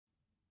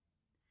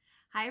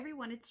Hi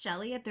everyone, it's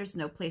Shelly at There's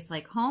No Place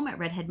Like Home at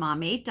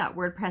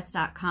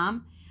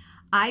redheadmom8.wordpress.com.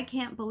 I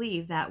can't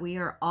believe that we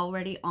are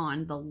already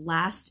on the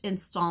last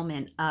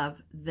installment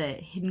of the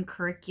Hidden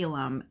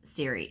Curriculum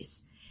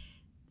series.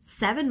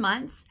 7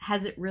 months?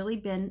 Has it really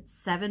been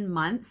 7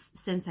 months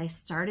since I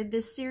started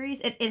this series?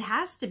 It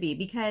has to be,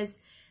 because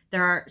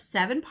there are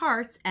 7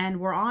 parts and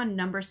we're on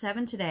number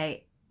 7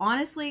 today.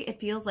 Honestly, it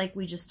feels like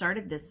we just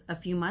started this a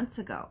few months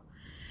ago.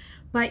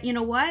 But you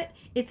know what?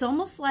 It's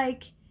almost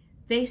like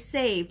they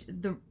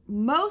saved the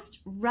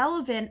most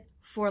relevant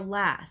for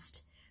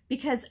last,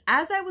 because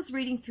as I was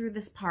reading through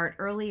this part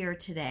earlier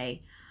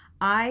today,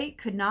 I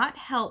could not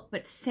help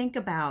but think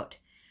about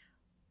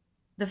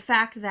the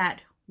fact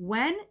that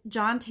when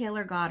John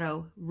Taylor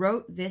Gatto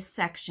wrote this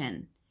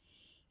section,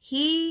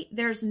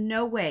 there's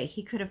no way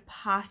he could have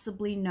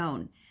possibly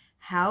known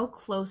how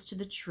close to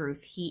the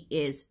truth he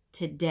is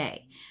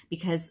today,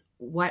 because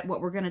what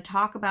we're going to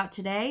talk about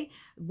today,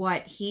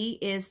 what he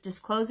is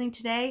disclosing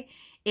today,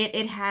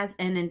 it has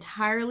an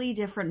entirely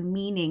different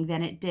meaning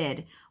than it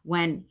did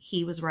when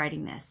he was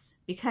writing this.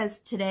 Because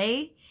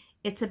today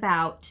it's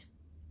about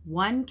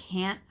one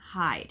can't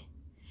hide.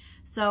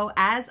 So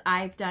as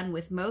I've done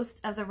with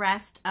most of the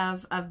rest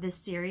of this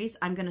series,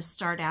 I'm going to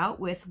start out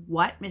with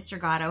what Mr.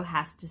 Gatto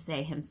has to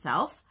say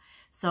himself.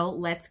 So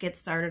let's get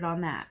started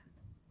on that.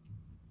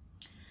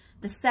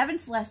 The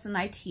 7th lesson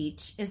I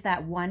teach is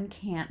that one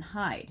can't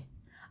hide.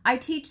 I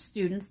teach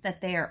students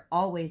that they are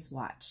always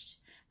watched,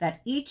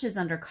 that each is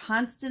under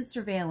constant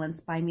surveillance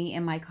by me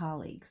and my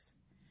colleagues.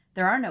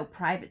 There are no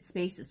private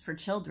spaces for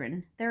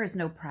children. There is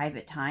no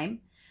private time.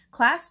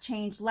 Class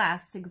change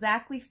lasts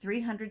exactly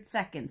 300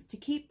 seconds to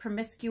keep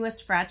promiscuous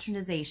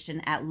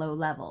fraternization at low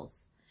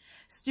levels.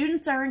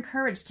 Students are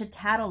encouraged to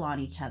tattle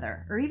on each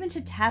other, or even to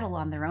tattle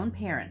on their own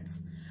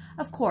parents.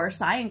 Of course,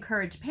 I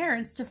encourage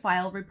parents to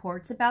file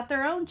reports about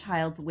their own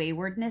child's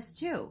waywardness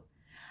too.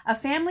 A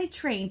family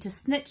trained to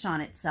snitch on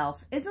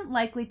itself isn't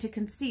likely to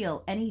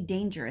conceal any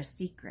dangerous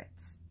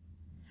secrets.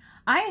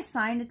 I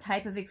assign a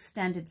type of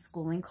extended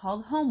schooling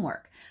called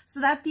homework so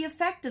that the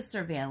effect of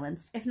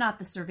surveillance, if not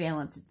the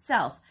surveillance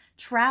itself,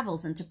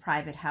 travels into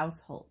private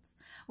households,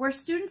 where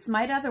students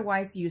might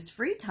otherwise use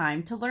free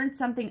time to learn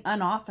something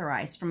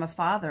unauthorized from a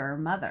father or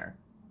mother,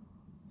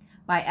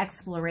 by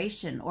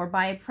exploration or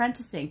by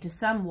apprenticing to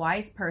some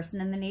wise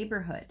person in the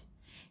neighborhood.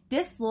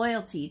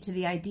 Disloyalty to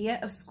the idea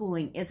of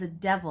schooling is a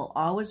devil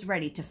always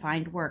ready to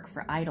find work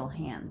for idle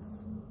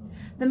hands.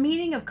 The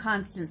meaning of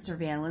constant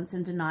surveillance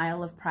and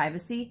denial of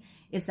privacy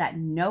is that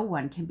no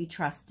one can be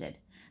trusted,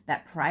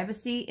 that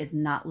privacy is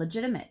not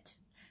legitimate.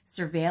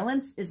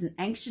 Surveillance is an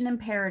ancient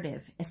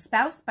imperative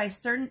espoused by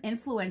certain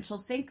influential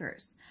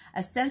thinkers,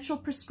 a central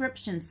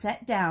prescription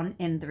set down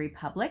in the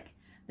Republic,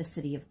 the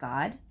City of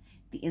God,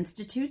 the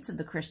Institutes of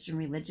the Christian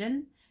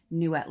Religion,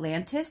 New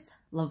Atlantis,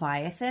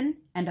 Leviathan,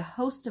 and a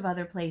host of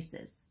other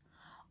places.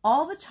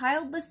 All the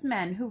childless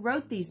men who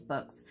wrote these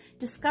books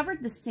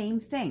discovered the same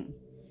thing.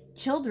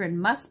 Children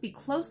must be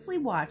closely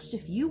watched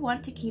if you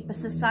want to keep a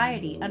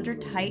society under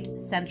tight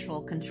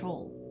central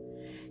control.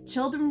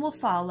 Children will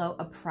follow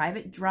a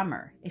private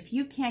drummer if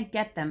you can't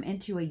get them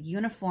into a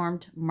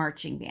uniformed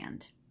marching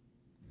band.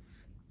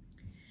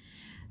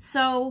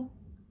 So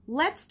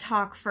let's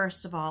talk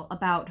first of all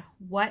about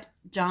what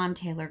John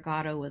Taylor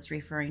Gatto was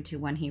referring to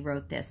when he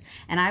wrote this.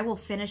 And I will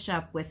finish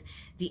up with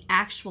the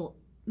actual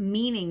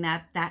meaning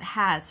that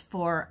has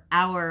for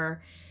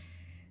our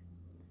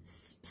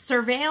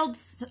surveilled,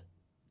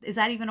 is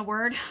that even a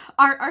word?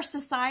 Our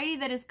society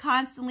that is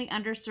constantly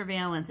under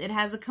surveillance. It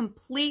has a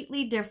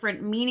completely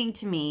different meaning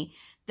to me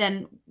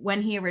than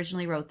when he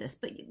originally wrote this.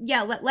 But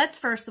yeah, let's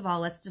first of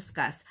all, let's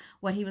discuss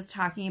what he was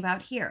talking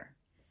about here.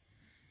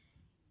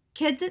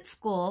 Kids at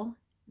school,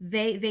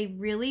 they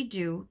really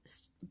do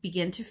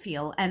begin to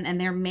feel, and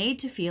they're made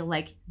to feel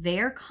like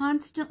they're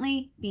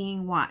constantly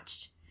being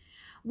watched,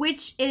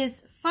 which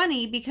is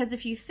funny because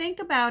if you think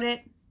about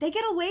it, they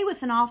get away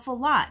with an awful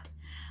lot.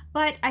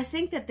 But I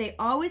think that they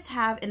always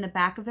have in the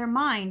back of their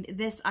mind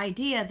this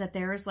idea that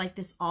there is like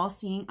this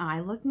all-seeing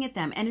eye looking at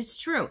them. And it's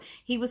true.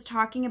 He was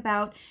talking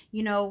about,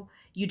 you know,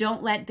 you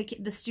don't let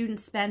the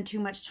students spend too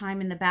much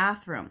time in the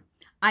bathroom.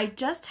 I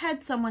just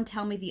had someone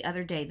tell me the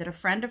other day that a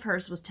friend of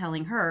hers was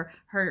telling her,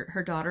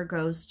 her daughter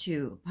goes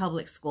to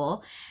public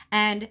school,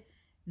 and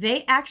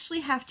they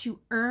actually have to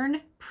earn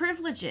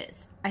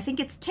privileges. I think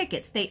it's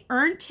tickets. They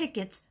earn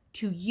tickets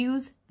to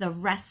use the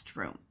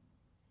restroom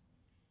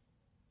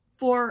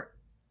for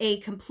a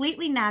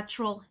completely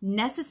natural,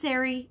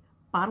 necessary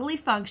bodily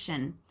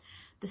function.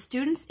 The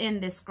students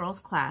in this girl's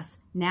class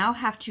now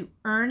have to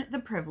earn the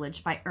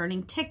privilege by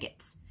earning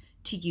tickets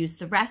to use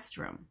the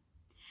restroom.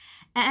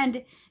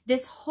 And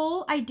this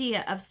whole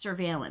idea of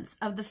surveillance,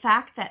 of the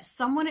fact that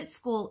someone at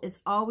school is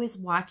always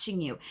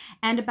watching you,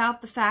 and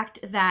about the fact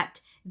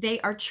that they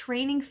are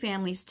training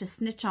families to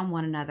snitch on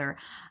one another.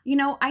 You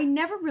know, I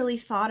never really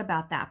thought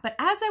about that. But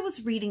as I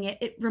was reading it,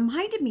 it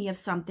reminded me of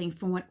something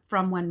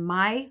from when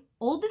my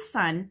oldest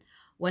son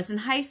was in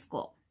high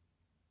school.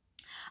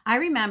 I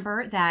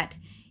remember that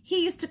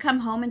he used to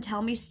come home and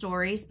tell me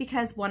stories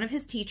because one of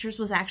his teachers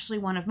was actually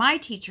one of my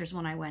teachers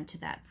when I went to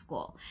that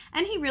school.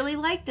 And he really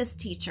liked this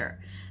teacher.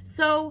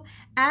 So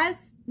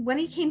when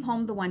he came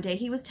home the one day,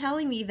 he was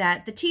telling me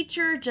that the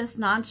teacher just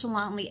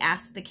nonchalantly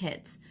asked the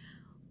kids,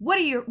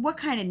 what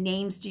kind of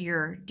names do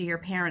your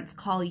parents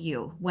call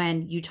you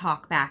when you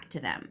talk back to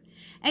them?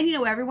 And, you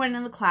know, everyone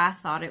in the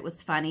class thought it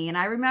was funny. And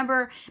I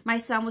remember my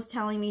son was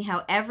telling me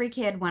how every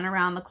kid went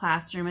around the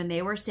classroom and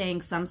they were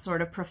saying some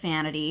sort of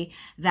profanity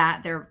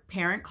that their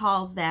parent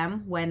calls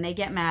them when they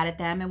get mad at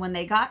them. And when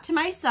they got to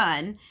my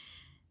son,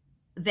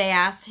 they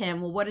asked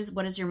him, well, what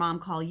does your mom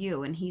call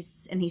you? And he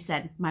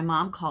said, my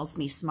mom calls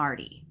me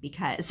Smarty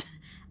because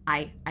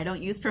I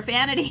don't use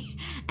profanity.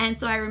 And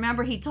so I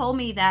remember he told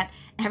me that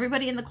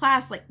everybody in the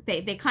class, like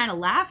they kind of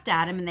laughed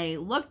at him and they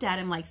looked at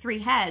him like three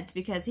heads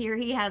because here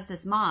he has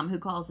this mom who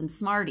calls him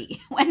Smarty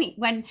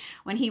when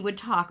he would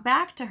talk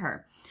back to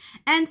her.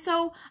 And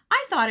so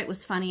I thought it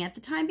was funny at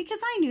the time because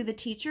I knew the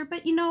teacher,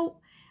 but you know,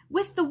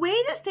 with the way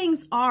that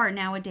things are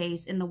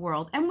nowadays in the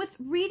world and with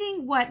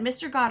reading what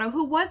Mr. Gatto,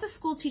 who was a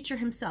school teacher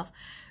himself,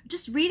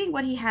 just reading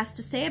what he has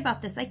to say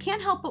about this, I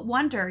can't help but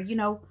wonder, you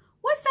know,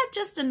 was that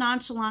just a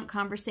nonchalant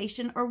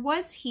conversation, or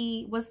was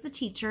the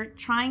teacher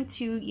trying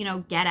to, you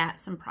know, get at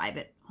some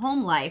private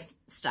home life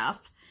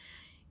stuff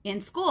in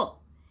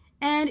school?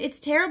 And it's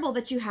terrible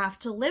that you have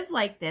to live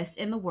like this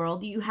in the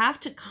world. You have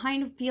to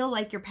kind of feel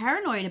like you're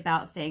paranoid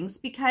about things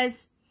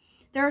because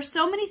there are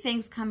so many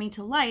things coming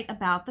to light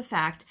about the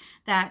fact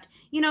that,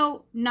 you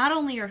know, not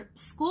only are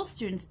school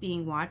students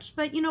being watched,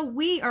 but, you know,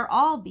 we are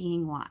all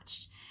being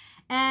watched.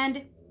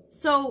 And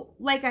so,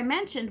 like I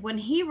mentioned, when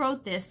he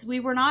wrote this, we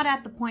were not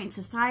at the point in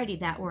society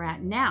that we're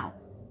at now.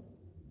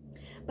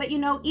 But, you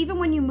know, even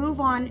when you move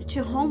on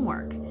to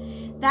homework,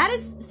 that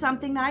is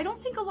something that I don't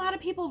think a lot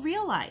of people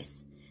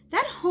realize.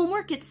 That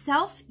homework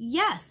itself,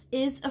 yes,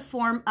 is a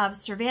form of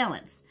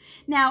surveillance.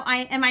 Now,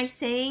 am I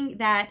saying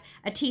that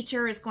a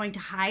teacher is going to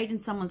hide in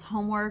someone's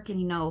homework and,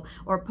 you know,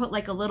 or put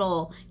like a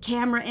little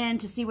camera in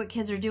to see what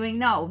kids are doing?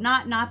 No,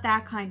 not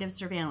that kind of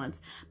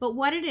surveillance. But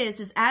what it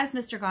is, as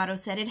Mr. Gatto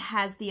said, it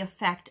has the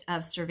effect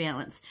of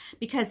surveillance.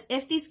 Because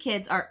if these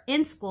kids are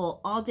in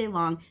school all day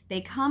long,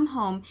 they come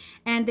home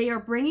and they are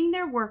bringing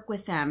their work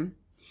with them.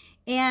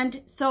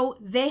 And so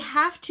they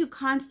have to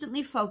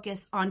constantly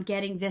focus on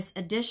getting this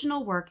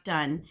additional work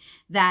done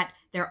that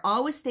they're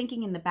always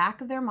thinking in the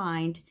back of their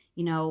mind,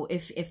 you know,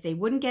 if they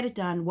wouldn't get it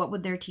done, what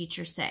would their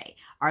teacher say?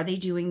 Are they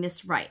doing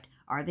this right?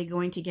 Are they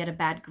going to get a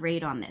bad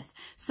grade on this?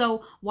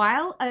 So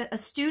while a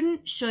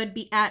student should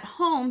be at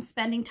home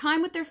spending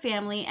time with their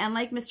family, and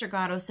like Mr.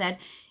 Gatto said,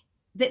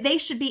 that they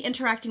should be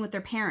interacting with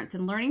their parents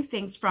and learning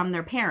things from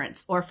their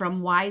parents or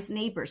from wise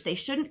neighbors. They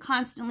shouldn't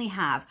constantly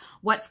have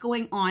what's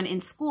going on in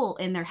school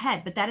in their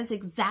head, but that is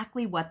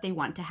exactly what they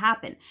want to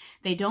happen.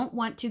 They don't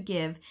want to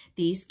give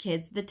these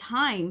kids the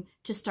time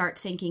to start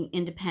thinking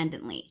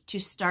independently, to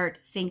start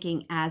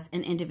thinking as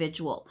an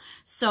individual.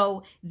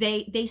 So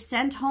they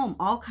send home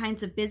all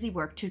kinds of busy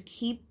work to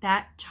keep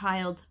that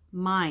child's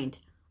mind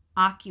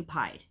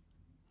occupied.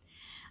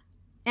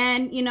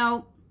 And, you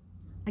know,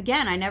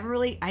 again,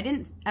 I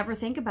didn't ever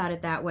think about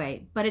it that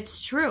way, but it's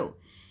true.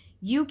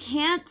 You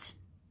can't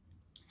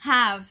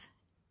have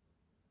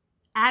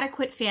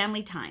adequate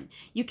family time.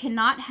 You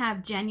cannot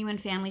have genuine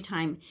family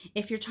time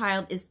if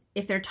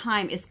their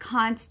time is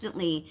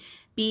constantly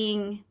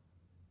being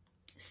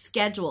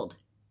scheduled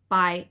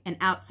by an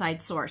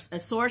outside source, a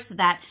source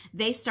that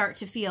they start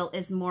to feel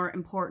is more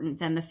important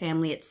than the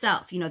family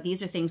itself. You know,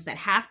 these are things that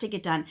have to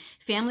get done.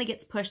 Family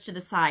gets pushed to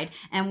the side,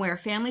 and where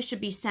family should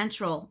be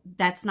central,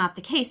 that's not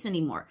the case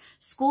anymore.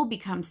 School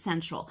becomes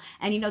central.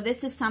 And, you know,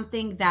 this is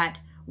something that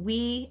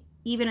we,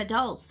 even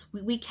adults,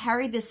 we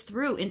carry this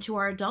through into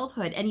our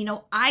adulthood. And, you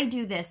know, I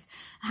do this.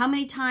 How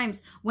many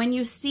times when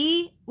you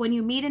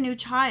meet a new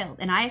child,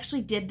 and I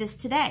actually did this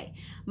today.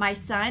 My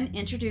son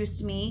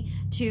introduced me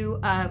to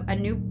a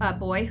new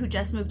boy who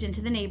just moved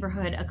into the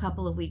neighborhood a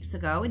couple of weeks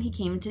ago, and he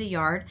came into the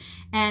yard.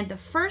 And the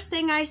first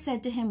thing I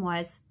said to him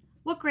was,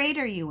 "What grade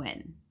are you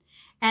in?"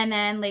 And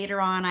then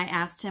later on, I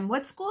asked him,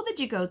 "What school did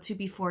you go to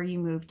before you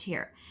moved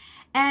here?"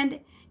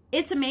 And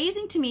it's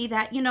amazing to me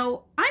that, you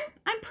know,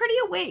 I'm pretty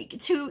awake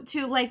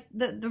to like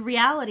the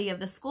reality of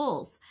the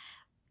schools.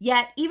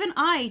 Yet even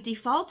I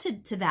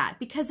defaulted to that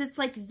because it's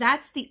like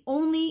that's the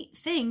only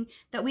thing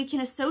that we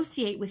can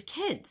associate with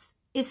kids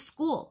is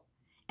school.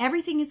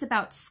 Everything is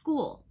about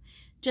school,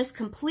 just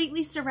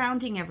completely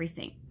surrounding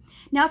everything.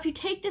 Now, if you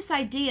take this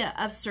idea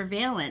of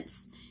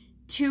surveillance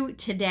to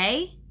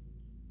today,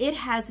 it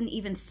has an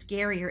even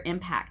scarier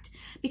impact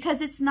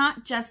because it's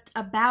not just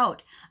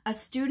about a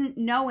student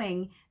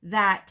knowing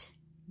that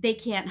they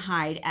can't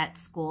hide at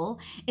school.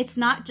 It's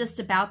not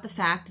just about the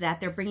fact that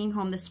they're bringing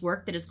home this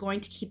work that is going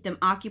to keep them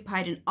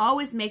occupied and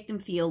always make them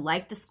feel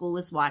like the school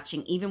is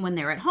watching, even when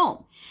they're at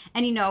home.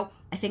 And, you know,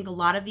 I think a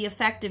lot of the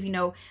effect of, you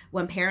know,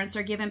 when parents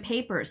are given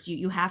papers,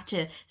 you have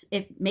to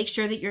make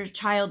sure that your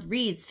child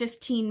reads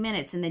 15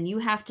 minutes and then you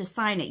have to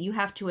sign it. You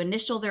have to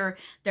initial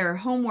their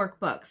homework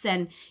books.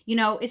 And, you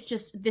know, it's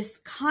just this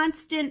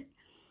constant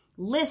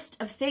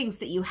list of things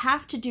that you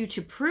have to do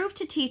to prove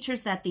to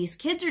teachers that these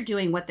kids are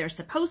doing what they're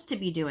supposed to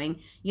be doing,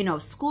 you know,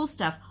 school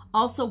stuff,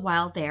 also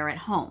while they're at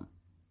home.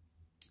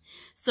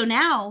 So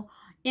now,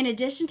 in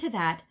addition to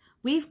that,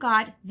 we've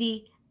got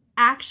the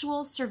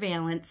actual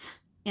surveillance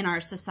in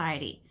our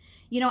society.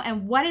 You know,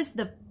 and what is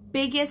the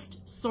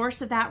biggest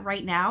source of that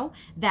right now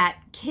that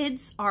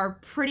kids are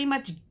pretty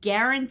much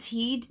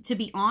guaranteed to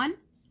be on?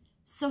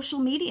 Social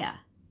media.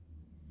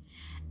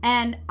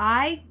 And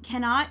I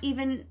cannot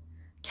even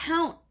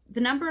count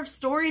the number of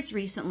stories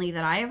recently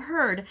that I have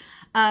heard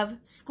of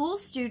school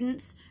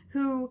students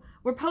who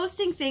were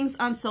posting things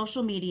on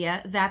social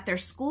media that their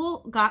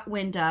school got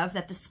wind of,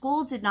 that the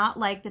school did not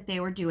like that they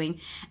were doing.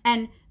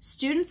 And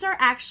students are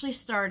actually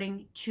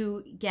starting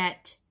to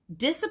get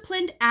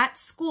disciplined at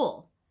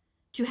school,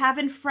 to have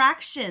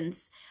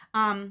infractions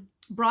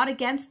brought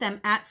against them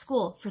at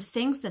school for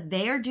things that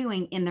they are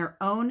doing in their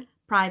own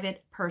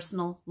private,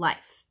 personal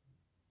life.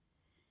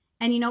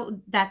 And you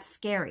know, that's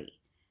scary.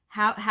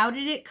 How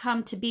did it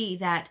come to be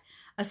that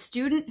a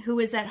student who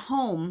is at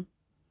home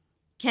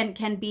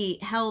can be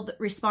held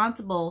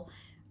responsible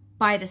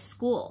by the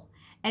school?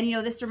 And you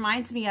know, this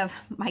reminds me of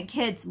my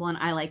kids. Well, and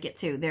I like it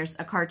too. There's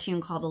a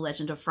cartoon called The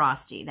Legend of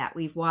Frosty that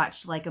we've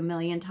watched like a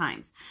million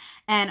times.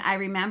 And I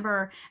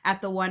remember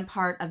at the one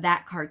part of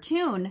that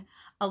cartoon,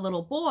 a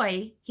little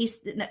boy, he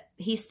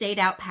stayed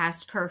out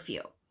past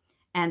curfew.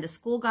 And the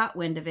school got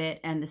wind of it,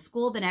 and the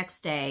school the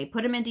next day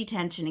put him in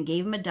detention and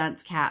gave him a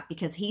dunce cap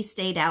because he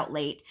stayed out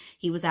late.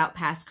 He was out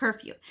past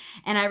curfew.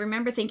 And I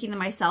remember thinking to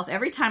myself,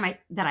 every time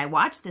that I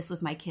watch this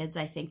with my kids,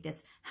 I think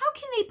this, how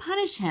can they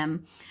punish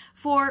him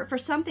for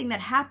something that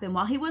happened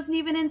while he wasn't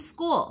even in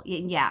school?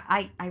 Yeah,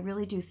 I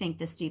really do think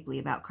this deeply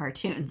about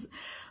cartoons.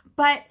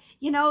 But,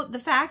 you know, the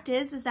fact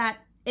is that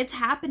it's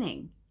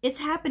happening.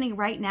 It's happening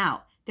right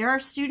now. There are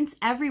students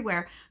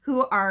everywhere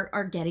who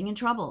are getting in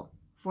trouble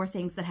for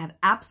things that have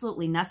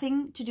absolutely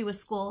nothing to do with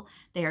school.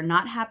 They are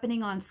not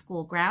happening on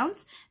school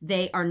grounds.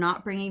 They are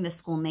not bringing the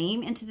school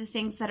name into the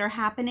things that are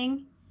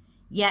happening.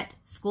 Yet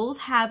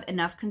schools have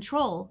enough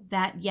control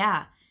that,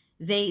 yeah,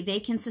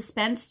 they can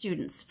suspend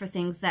students for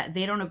things that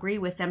they don't agree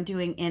with them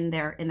doing in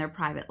their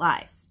private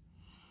lives.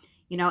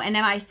 You know, and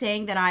am I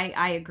saying that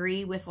I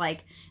agree with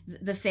like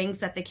the things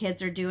that the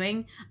kids are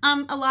doing?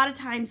 A lot of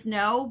times,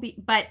 no.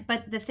 But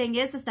the thing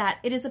is that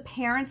it is a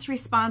parent's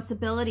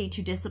responsibility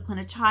to discipline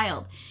a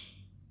child.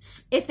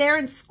 If they're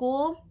in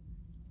school,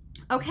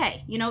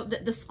 okay, you know,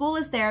 the school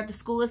is there. The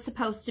school is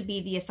supposed to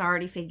be the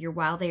authority figure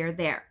while they are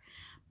there.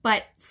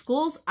 But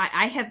schools,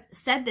 I have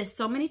said this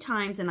so many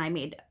times, and I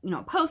made, you know,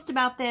 a post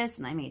about this,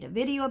 and I made a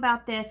video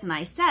about this, and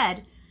I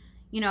said,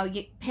 you know,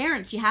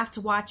 parents, you have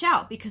to watch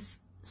out because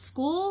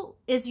school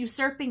is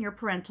usurping your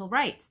parental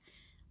rights.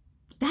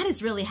 That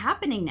is really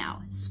happening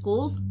now.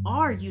 Schools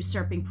are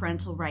usurping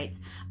parental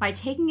rights by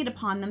taking it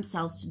upon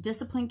themselves to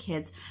discipline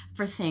kids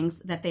for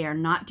things that they are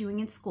not doing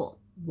in school.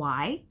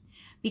 Why?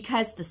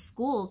 Because the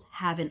schools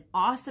have an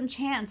awesome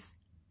chance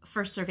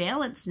for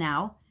surveillance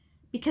now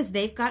because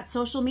they've got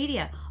social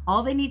media.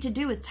 All they need to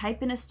do is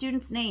type in a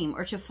student's name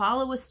or to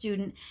follow a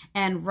student,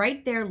 and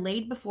right there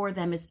laid before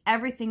them is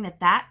everything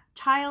that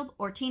child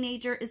or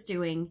teenager is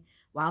doing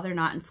while they're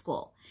not in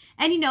school.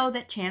 And you know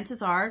that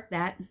chances are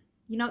that,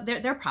 you know,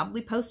 they're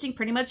probably posting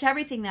pretty much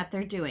everything that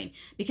they're doing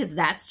because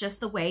that's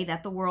just the way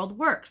that the world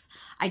works.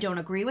 I don't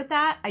agree with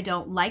that. I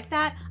don't like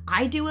that.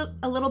 I do it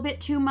a little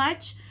bit too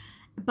much.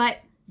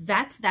 But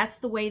that's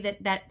the way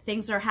that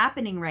things are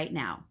happening right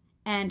now.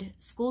 And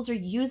schools are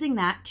using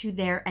that to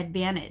their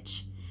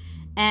advantage.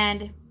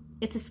 And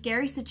it's a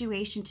scary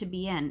situation to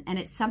be in. And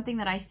it's something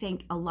that I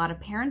think a lot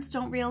of parents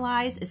don't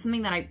realize. It's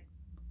something that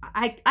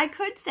I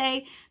could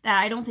say that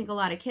I don't think a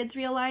lot of kids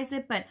realize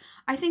it, but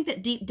I think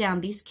that deep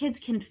down these kids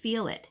can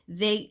feel it.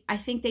 I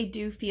think they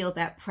do feel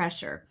that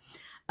pressure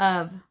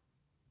of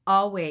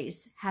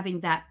always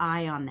having that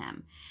eye on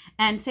them.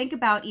 And think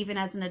about even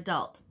as an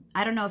adult.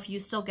 I don't know if you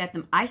still get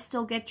them. I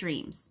still get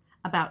dreams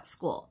about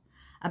school,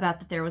 about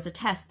that there was a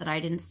test that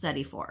I didn't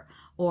study for,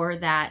 or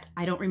that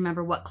I don't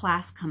remember what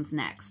class comes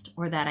next,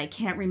 or that I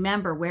can't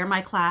remember where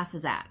my class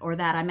is at, or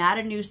that I'm at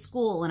a new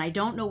school and I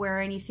don't know where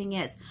anything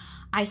is.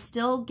 I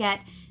still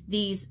get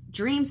these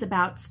dreams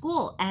about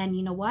school, and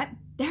you know what?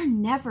 They're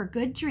never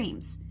good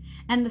dreams.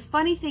 And the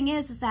funny thing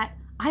is that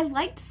I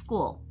liked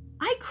school.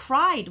 I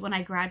cried when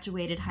I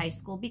graduated high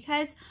school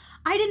because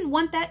I didn't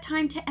want that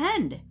time to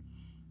end.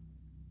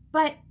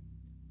 But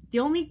the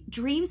only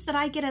dreams that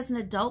I get as an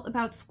adult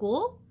about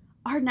school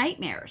are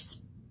nightmares.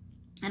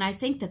 And I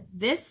think that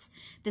this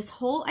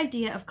whole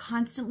idea of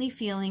constantly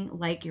feeling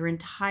like your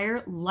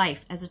entire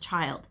life as a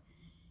child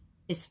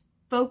is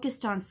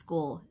focused on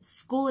school.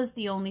 School is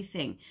the only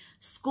thing.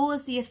 School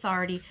is the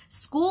authority.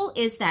 School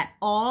is that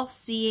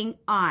all-seeing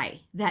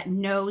eye that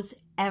knows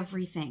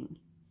everything.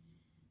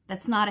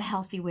 That's not a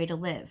healthy way to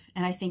live.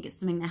 And I think it's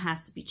something that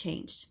has to be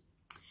changed.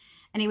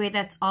 Anyway,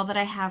 that's all that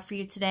I have for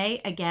you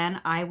today.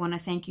 Again, I want to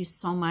thank you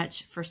so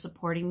much for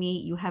supporting me.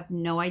 You have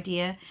no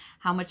idea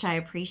how much I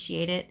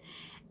appreciate it.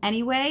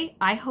 Anyway,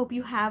 I hope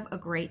you have a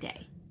great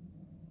day.